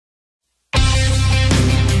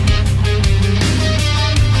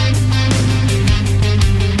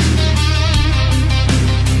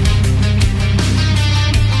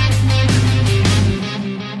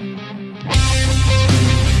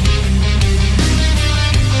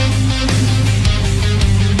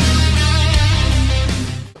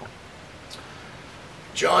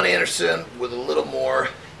John Andersen with a little more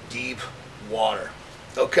deep water.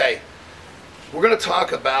 Okay, we're going to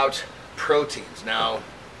talk about proteins. Now,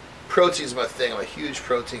 protein is my thing. I'm a huge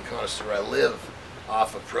protein connoisseur. I live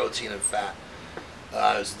off of protein and fat.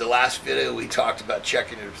 The last video we talked about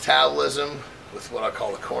checking your metabolism with what I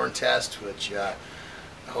call the corn test, which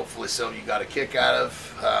hopefully some of you got a kick out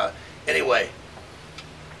of. Anyway,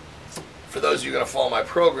 for those of you going to follow my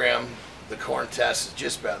program, the corn test is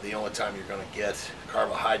just about the only time you're going to get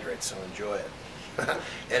carbohydrates, so enjoy it.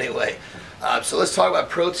 Anyway, so let's talk about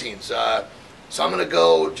proteins. So I'm going to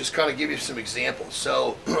go just kind of give you some examples.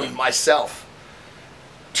 So myself,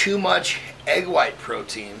 too much egg white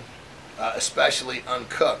protein, especially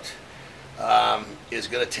uncooked, is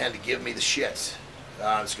going to tend to give me the shits.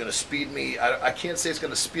 It's going to speed me, I can't say it's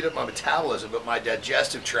going to speed up my metabolism, but my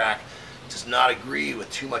digestive tract does not agree with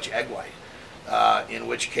too much egg white. In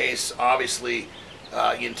which case, obviously,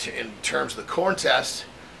 in terms of the corn test,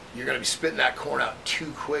 you're going to be spitting that corn out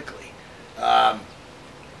too quickly.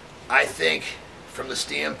 I think from the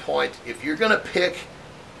standpoint, if you're going to pick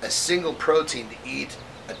a single protein to eat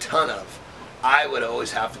a ton of, I would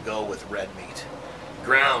always have to go with red meat.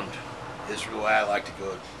 Ground is the way I like to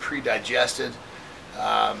go. Pre-digested,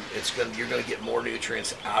 you're going to get more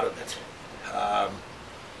nutrients out of it.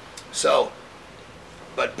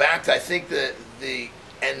 But back to, I think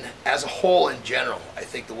and as a whole in general, I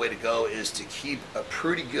think the way to go is to keep a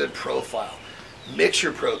pretty good profile. Mix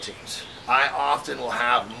your proteins. I often will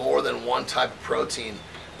have more than one type of protein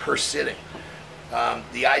per sitting.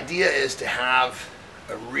 The idea is to have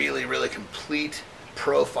a really, really complete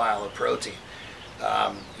profile of protein.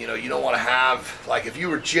 You know, you don't want to have, like if you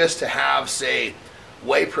were just to have, say,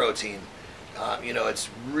 whey protein, you know, it's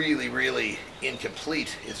really, really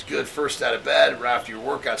incomplete. It's good first out of bed, right after your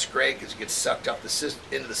workout's great because it gets sucked up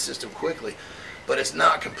into the system quickly, but it's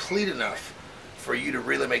not complete enough for you to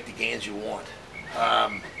really make the gains you want.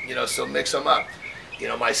 You know, so mix them up. You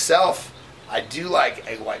know, myself, I do like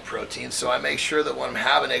egg white protein, so I make sure that when I'm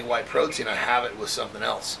having egg white protein, I have it with something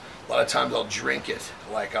else. A lot of times I'll drink it,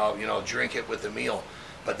 like I'll drink it with a meal,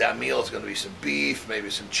 but that meal is going to be some beef,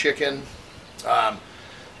 maybe some chicken.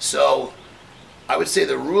 So I would say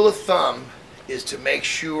the rule of thumb is to make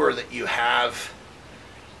sure that you have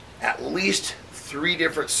at least 3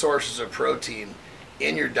 different sources of protein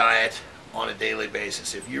in your diet on a daily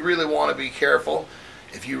basis. If you really want to be careful,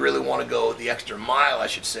 if you really want to go the extra mile, I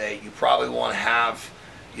should say, you probably want to have,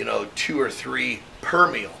 2 or 3 per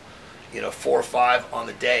meal. 4 or 5 on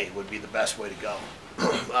the day would be the best way to go.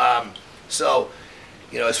 So,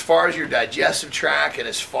 as far as your digestive tract and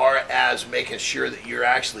as far as making sure that you're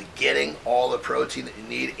actually getting all the protein that you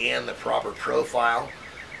need and the proper profile,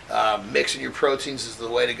 mixing your proteins is the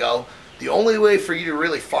way to go. The only way for you to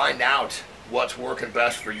really find out what's working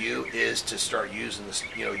best for you is to start using this,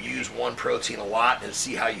 use one protein a lot and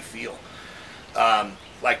see how you feel.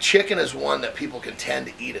 Like chicken is one that people can tend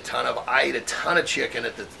to eat a ton of. I eat a ton of chicken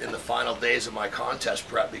in the final days of my contest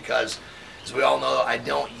prep because, as we all know, I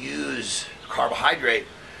don't use carbohydrate.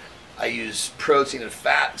 I use protein and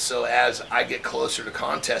fat, so as I get closer to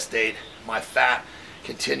contest date, my fat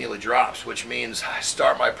continually drops, which means I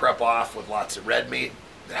start my prep off with lots of red meat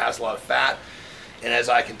that has a lot of fat, and as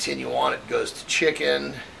I continue on, it goes to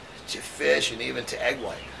chicken, to fish, and even to egg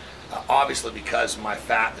white. Obviously because my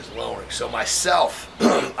fat is lowering. So myself,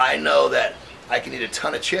 I know that I can eat a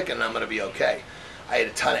ton of chicken and I'm going to be okay. I eat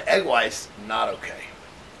a ton of egg whites, not okay.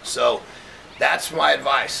 So that's my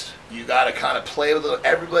advice. You got to kind of play with it.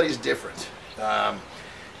 Everybody's different.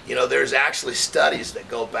 There's actually studies that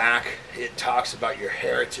go back. It talks about your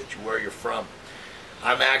heritage, where you're from.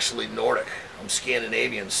 I'm actually Nordic. I'm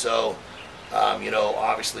Scandinavian. So,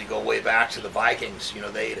 obviously go way back to the Vikings.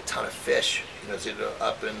 They ate a ton of fish.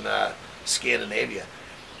 Up in Scandinavia.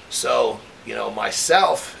 So,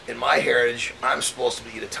 myself, in my heritage, I'm supposed to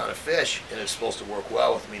eat a ton of fish, and it's supposed to work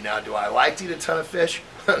well with me. Now, do I like to eat a ton of fish?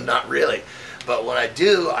 Not really. But when I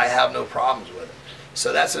do, I have no problems with it.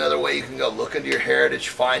 So that's another way you can go. Look into your heritage,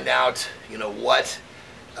 find out, what,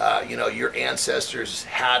 your ancestors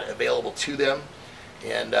had available to them,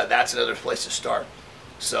 and that's another place to start.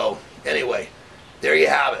 So anyway, there you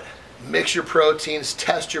have it. Mix your proteins,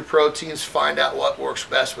 test your proteins, find out what works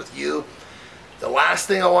best with you. The last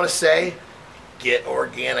thing I want to say, get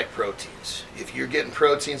organic proteins. If you're getting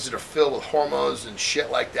proteins that are filled with hormones and shit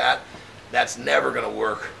like that, that's never going to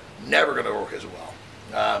work as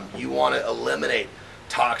well. You want to eliminate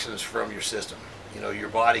toxins from your system. Your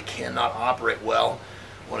body cannot operate well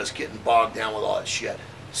when it's getting bogged down with all that shit.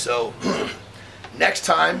 So next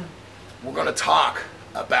time we're going to talk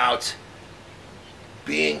about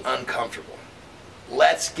being uncomfortable.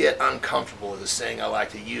 Let's get uncomfortable is a saying I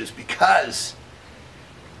like to use, because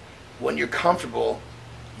when you're comfortable,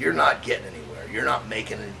 you're not getting anywhere. You're not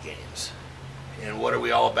making any gains. And what are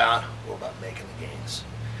we all about? We're about making the gains.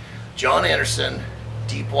 John Andersen,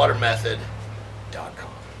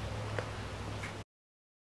 deepwatermethod.com.